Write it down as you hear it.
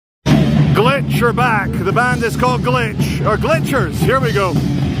Glitch are back. The band is called Glitch, or Glitchers. Here we go.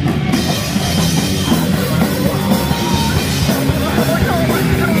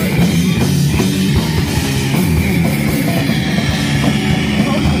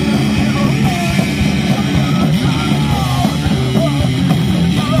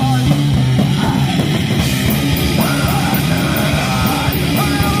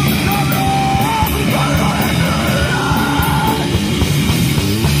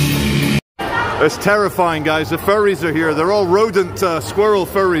 It's terrifying, guys. The furries are here. They're all rodent squirrel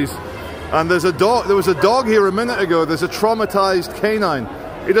furries. And there's a dog. There was a dog here a minute ago. There's a traumatized canine.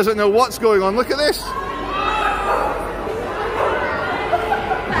 He doesn't know what's going on. Look at this.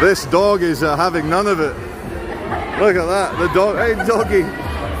 This dog is having none of it. Look at that. The dog. Hey, doggy.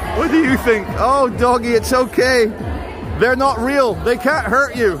 What do you think? Oh, doggy, it's okay. They're not real. They can't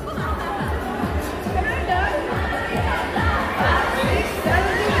hurt you.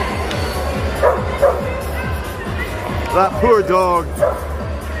 That poor dog.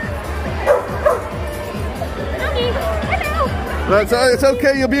 It's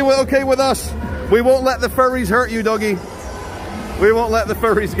okay, you'll be okay with us. We won't let the furries hurt you, doggy. We won't let the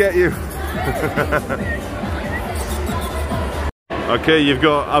furries get you. Okay,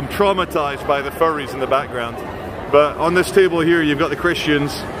 I'm traumatized by the furries in the background. But on this table here, you've got the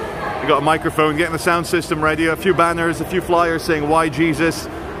Christians. You've got a microphone, getting the sound system ready, a few banners, a few flyers saying, "Why Jesus?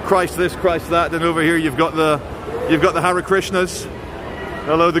 Christ this, Christ that." Then over here, you've got the Hare Krishnas.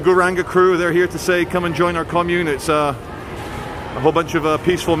 Hello, the Guranga crew. They're here to say, come and join our commune. It's a whole bunch of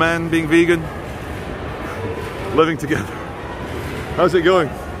peaceful men being vegan, living together. How's it going?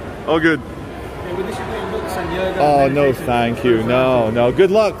 All good? Oh, no, thank you. No.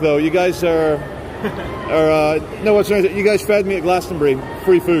 Good luck, though. You guys are... no, what's wrong? You guys fed me at Glastonbury.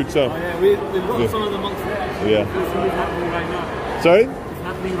 Free food, so... Oh, yeah, we've got some of the monks there. Yeah. It's happening right now. Sorry? It's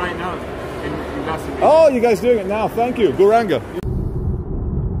happening right now. Oh, you guys doing it now? Thank you. Guranga.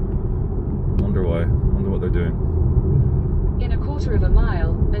 Wonder what they're doing. In a quarter of a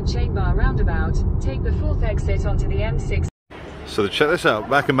mile, at Chain Bar roundabout, take the fourth exit onto the M6. So check this out.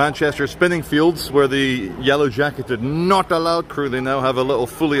 Back in Manchester, Spinning Fields, where the Yellow Jacketed Not Allowed crew, they now have a little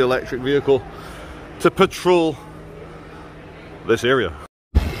fully electric vehicle to patrol this area.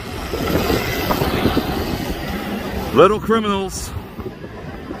 Little criminals.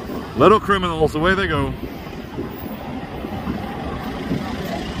 Little criminals, away they go.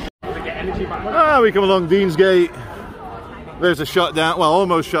 We come along Deansgate. There's a shutdown, well,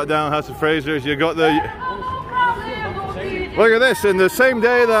 almost shut down House of Frasers. You got the... Look at this, in the same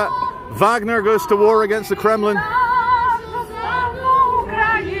day that Wagner goes to war against the Kremlin.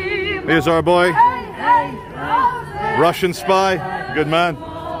 Here's our boy. Russian spy. Good man.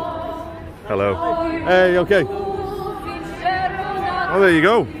 Hello. Hey, okay. Oh, there you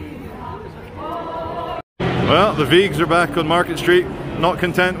go. Well, the Vegs are back on Market Street, not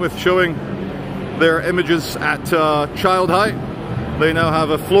content with showing their images at child height. They now have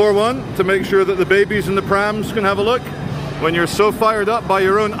a floor one to make sure that the babies in the prams can have a look. When you're so fired up by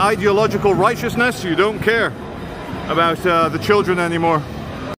your own ideological righteousness, you don't care about the children anymore.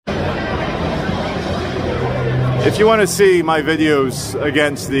 If you want to see my videos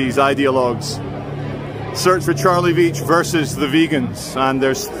against these ideologues, search for Charlie Veitch versus the vegans, and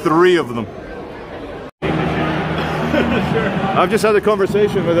there's 3 of them. I've just had a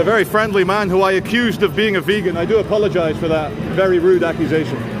conversation with a very friendly man who I accused of being a vegan. I do apologize for that very rude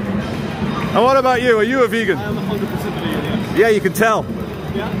accusation. And what about you? Are you a vegan? I am 100% vegan. Yeah, you can tell.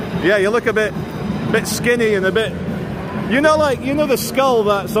 Yeah? Yeah, you look a bit skinny and a bit... You know the skull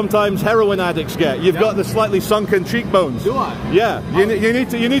that sometimes heroin addicts get? You've got the slightly sunken cheekbones. Do I? Yeah,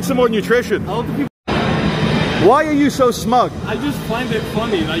 you need some more nutrition. Why are you so smug? I just find it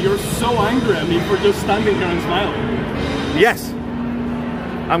funny that you're so angry at me for just standing here and smiling. Yes.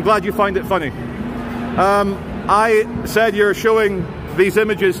 I'm glad you find it funny. I said you're showing these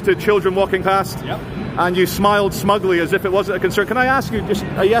images to children walking past. Yep. And you smiled smugly as if it wasn't a concern. Can I ask you just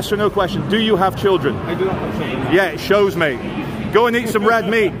a yes or no question? Do you have children? I do not have children. Yeah, it shows, mate. Go and eat some red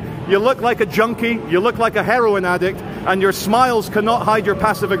meat. You look like a junkie, you look like a heroin addict, and your smiles cannot hide your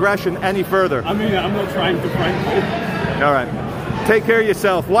passive aggression any further. I mean, I'm not trying to prank you. All right. Take care of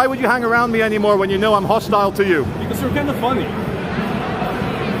yourself. Why would you hang around me anymore when you know I'm hostile to you? Because you're kind of funny.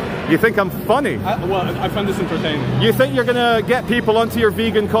 You think I'm funny? I find this entertaining. You think you're going to get people onto your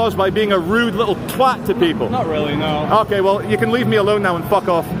vegan cause by being a rude little twat to people? Not really, no. Okay, well, you can leave me alone now and fuck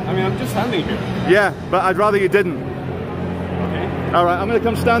off. I mean, I'm just standing here. Yeah, but I'd rather you didn't. Okay. All right, I'm going to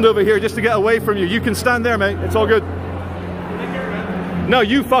come stand over here just to get away from you. You can stand there, mate. It's all good. Take care, man. No,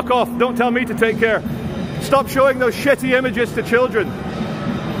 you fuck off. Don't tell me to take care. Stop showing those shitty images to children.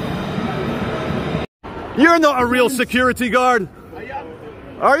 You're not a real security guard.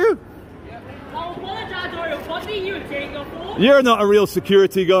 Are you? You're not a real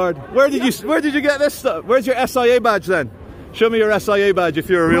security guard. Where did you get this stuff? Where's your SIA badge then? Show me your SIA badge if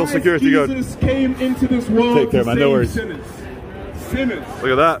you're a real security guard. Jesus came into this world. Take care, man. No worries. Sinners. Sinners.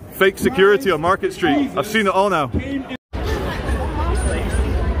 Look at that. Fake security on Market Street. I've seen it all now.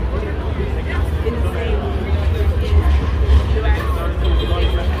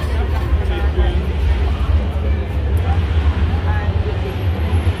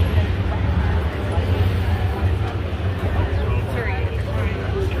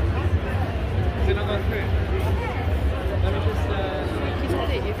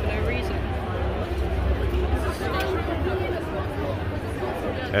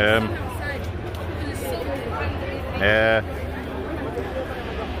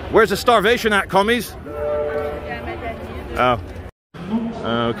 Where's the Starvation Act, commies? Oh.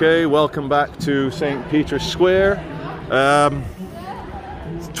 Okay, welcome back to St. Peter's Square.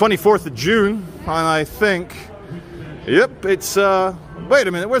 It's 24th of June, and I think, yep, it's, wait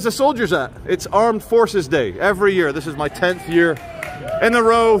a minute, where's the soldiers at? It's Armed Forces Day, every year. This is my 10th year in a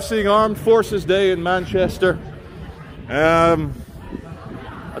row seeing Armed Forces Day in Manchester. I'll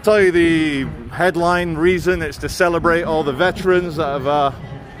tell you the headline reason. It's to celebrate all the veterans that have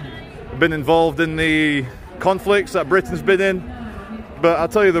been involved in the conflicts that Britain's been in. But I'll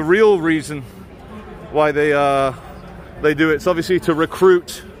tell you the real reason why they do it. It's obviously to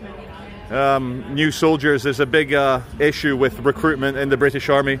recruit new soldiers. There's a big issue with recruitment in the British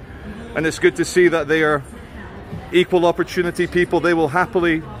Army, and it's good to see that they are equal opportunity people. They will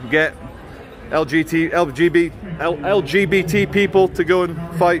happily get LGBT people to go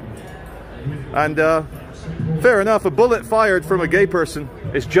and fight. And fair enough, a bullet fired from a gay person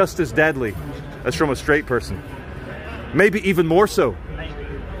is just as deadly as from a straight person. Maybe even more so.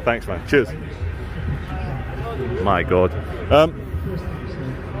 Thanks, man. Cheers. My God.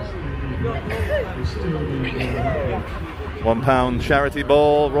 £1 charity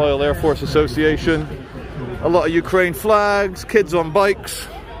ball, Royal Air Force Association. A lot of Ukraine flags, kids on bikes.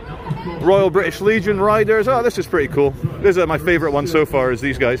 Royal British Legion riders. Oh, this is pretty cool. This is my favourite one so far, is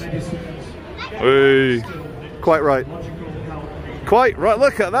these guys. Hey, quite right. Quite right.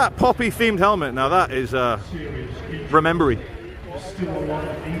 Look at that poppy themed helmet. Now that is remembery.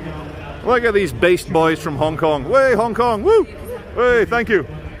 Look at these based boys from Hong Kong. Way Hong Kong. Woo! Hey, thank you.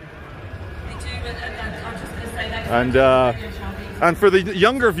 And for the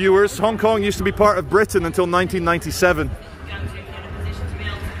younger viewers, Hong Kong used to be part of Britain until 1997.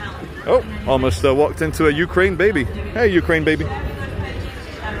 Oh, almost walked into a Ukraine baby. Hey, Ukraine baby.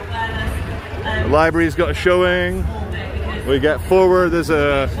 The library's got a showing. We get forward, there's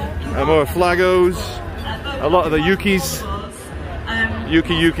a more flagos. A lot of the Yukis.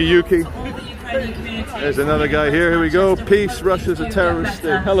 Yuki. There's another guy here. Here we go. Peace. Russia's a terrorist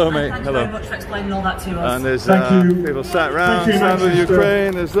state. Hello, mate. Hello. Thank you very much for explaining all that to us. And there's people sat around. Stand with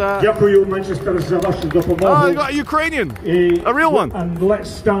Ukraine. There's that. Oh, you got a Ukrainian. A real one. And let's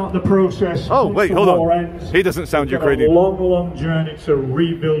start the process. Oh, wait, hold on. He doesn't sound Ukrainian. A long journey to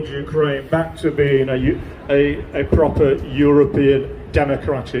rebuild Ukraine back to being a proper European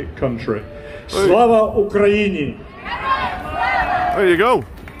democratic country. Slava Ukraini. There you go.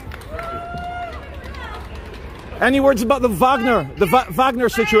 Any words about the Wagner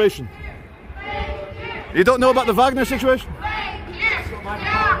situation? You don't know about the Wagner situation?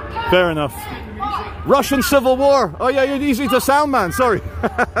 Fair enough. Russian Civil War. Oh yeah, you're easy to sound, man. Sorry.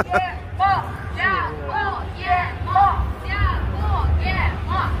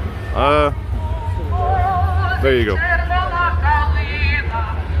 There you go.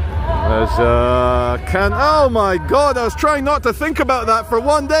 There's oh my God, I was trying not to think about that for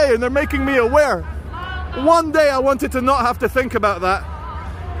one day and they're making me aware. One day I wanted to not have to think about that.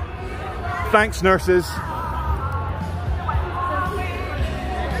 Thanks, nurses.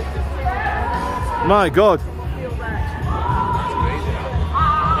 My God.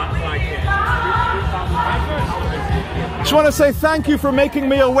 Just want to say thank you for making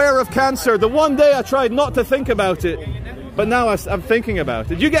me aware of cancer. The one day I tried not to think about it, but now I'm thinking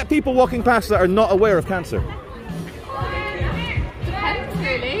about it. You get people walking past that are not aware of cancer? Depends,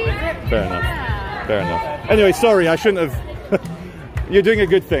 really. Fair enough. Fair enough. Anyway, sorry, I shouldn't have. You're doing a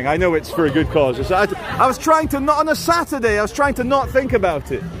good thing. I know it's for a good cause. I was trying to not, on a Saturday, I was trying to not think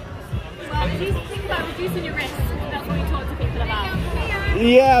about it. Well, do you think about reducing your risk? That's what we talk to people about.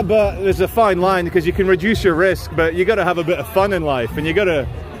 Yeah, but there's a fine line because you can reduce your risk, but you got to have a bit of fun in life and you got to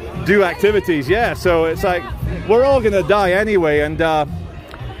do activities. Yeah, so it's like we're all going to die anyway, and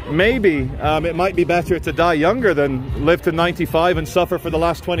maybe it might be better to die younger than live to 95 and suffer for the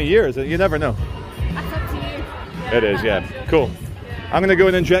last 20 years. You never know. That's up to you. It is, yeah. Cool. I'm gonna go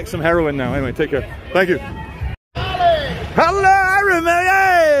and inject some heroin now. Anyway, take care. Thank you. Hello, Aaron, mate.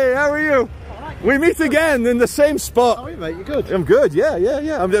 Hey, how are you? We meet again in the same spot. How are you, mate? You good? I'm good, yeah.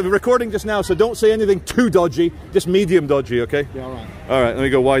 I'm recording just now, so don't say anything too dodgy. Just medium dodgy, okay? Yeah, all right. All right, let me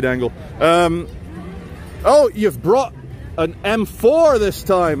go wide angle. Oh, you've brought an M4 this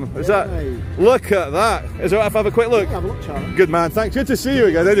time. Is that? Look at that. Is it right if I have a quick look? Yeah, have a look, Charlie. Good man, thanks. Good to see you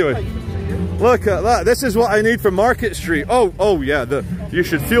again, anyway. Look at that. This is what I need for Market Street. Oh yeah, you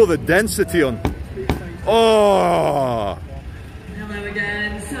should feel the density on. Oh. Hello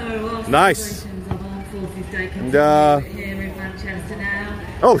again. So nice. Of Armed Forces Day continues here in Manchester now.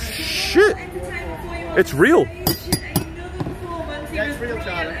 Oh shit! It's real. Yeah, it's real,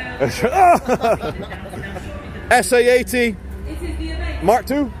 Charlie. SA-80 Mark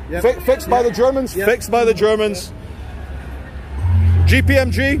II, Yep. fixed by the Germans. Yep. Fixed by the Germans.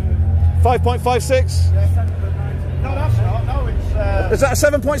 GPMG 5.56. No, that's not. No, it's Is that a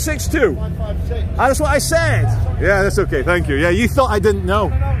 7.62? 156. That's what I said. Yeah, that's okay. Thank you. Yeah, you thought I didn't know.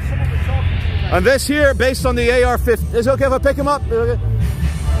 And this here, based on the AR-15. Is it okay if I pick him up? Okay.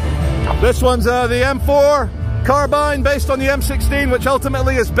 This one's the M4 carbine, based on the M16, which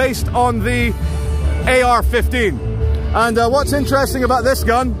ultimately is based on the AR-15. And what's interesting about this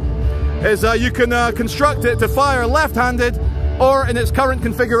gun is you can construct it to fire left-handed, or in its current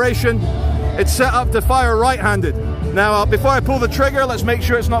configuration, it's set up to fire right-handed. Now, before I pull the trigger, let's make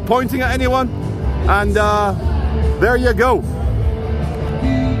sure it's not pointing at anyone. And there you go.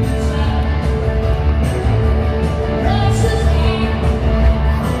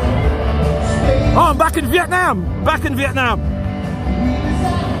 Oh, I'm back in Vietnam! Back in Vietnam!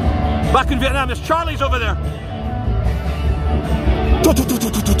 Back in Vietnam, there's Charlie's over there.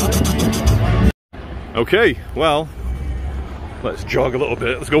 Okay, well, let's jog a little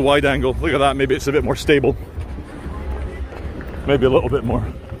bit. Let's go wide angle. Look at that, maybe it's a bit more stable. Maybe a little bit more.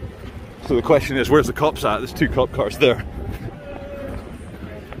 So the question is, where's the cops at? There's 2 cop cars there.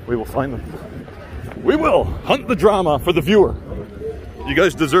 We will find them. We will hunt the drama for the viewer. You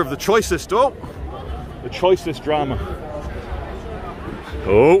guys deserve the choicest, the choicest drama.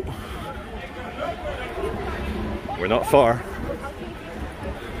 Oh. We're not far.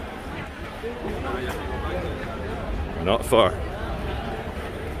 We're not far.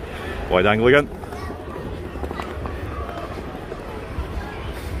 Wide angle again.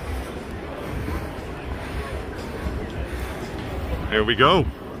 Here we go.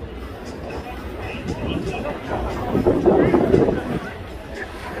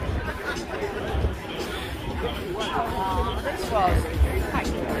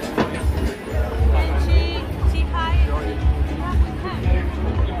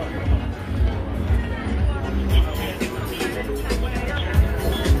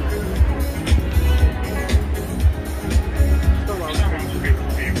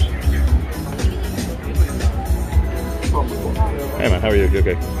 Hey man, how are you? You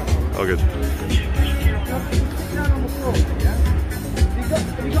okay? All good. Have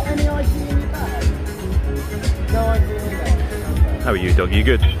you got any ID in your bag? No ID in your bag. How are you, Doggy? You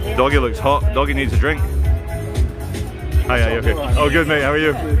good? Doggy looks hot. Doggy needs a drink. Hi, you okay? Oh, good, mate. How are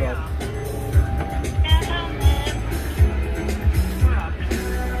you?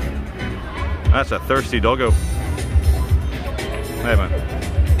 That's a thirsty doggo. Hey, man.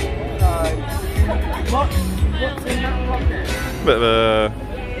 What's in that pocket? Bit of a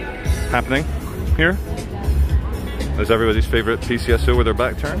happening here. There's everybody's favourite PCSO with their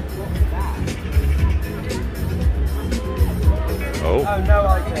back turned. Oh. Oh, no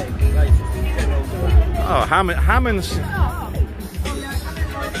ID. Oh, Hammond's.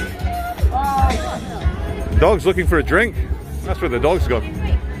 Dog's looking for a drink. That's where the dog's gone.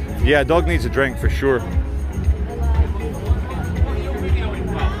 Yeah, dog needs a drink for sure.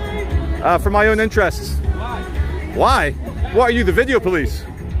 For my own interests. Why? What, are you the video police?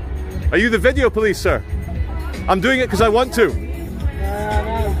 Are you the video police, sir? I'm doing it because I want to.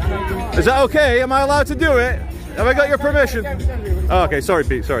 Is that okay? Am I allowed to do it? Have I got your permission? Oh, okay, sorry,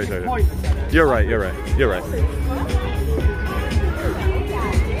 Pete. Sorry. You're right.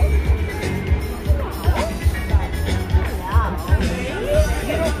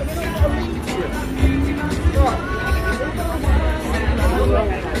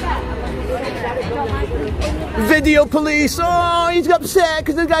 Video police! Oh, he's upset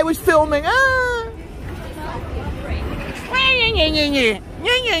because the guy was filming. Ah!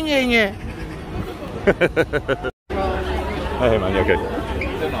 Hey man, you okay?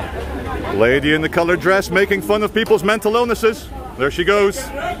 Lady in the coloured dress making fun of people's mental illnesses. There she goes.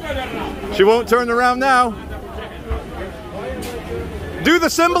 She won't turn around now. Do the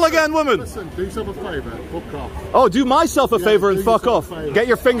symbol again, woman. Listen, do yourself a favour. Fuck off. Oh, do myself a favour and do fuck off. yourself a favour. Get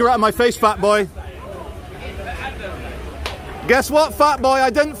your finger out of my face, fat boy. Guess what, fat boy? I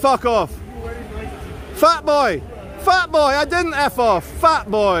didn't fuck off. Fat boy. Fat boy, I didn't F off. Fat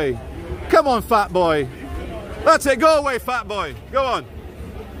boy. Come on, fat boy. That's it. Go away, fat boy. Go on.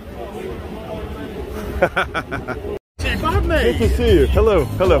 Good to see you. Hello,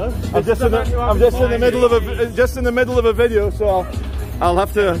 hello. I'm just in the middle of a video, so I'll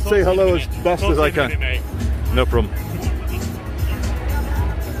have to say hello as best as I can. No problem.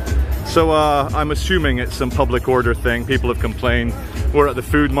 So I'm assuming it's some public order thing. People have complained. We're at the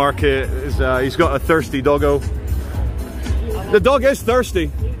food market. He's got a thirsty doggo. The dog is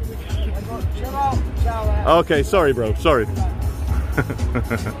thirsty. Okay, sorry, bro. Sorry.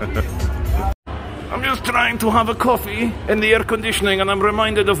 I'm just trying to have a coffee in the air conditioning, and I'm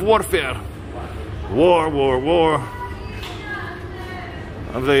reminded of warfare. War, war, war.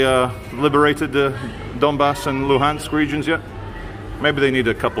 Have they liberated the Donbass and Luhansk regions yet? Maybe they need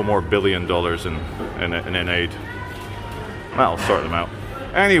a couple more $1 billion in aid. That'll sort them out.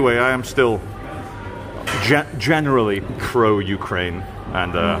 Anyway, I am still generally pro-Ukraine,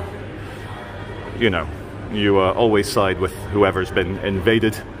 and you know, you always side with whoever's been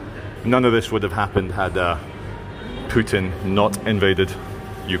invaded. None of this would have happened had Putin not invaded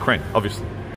Ukraine, obviously.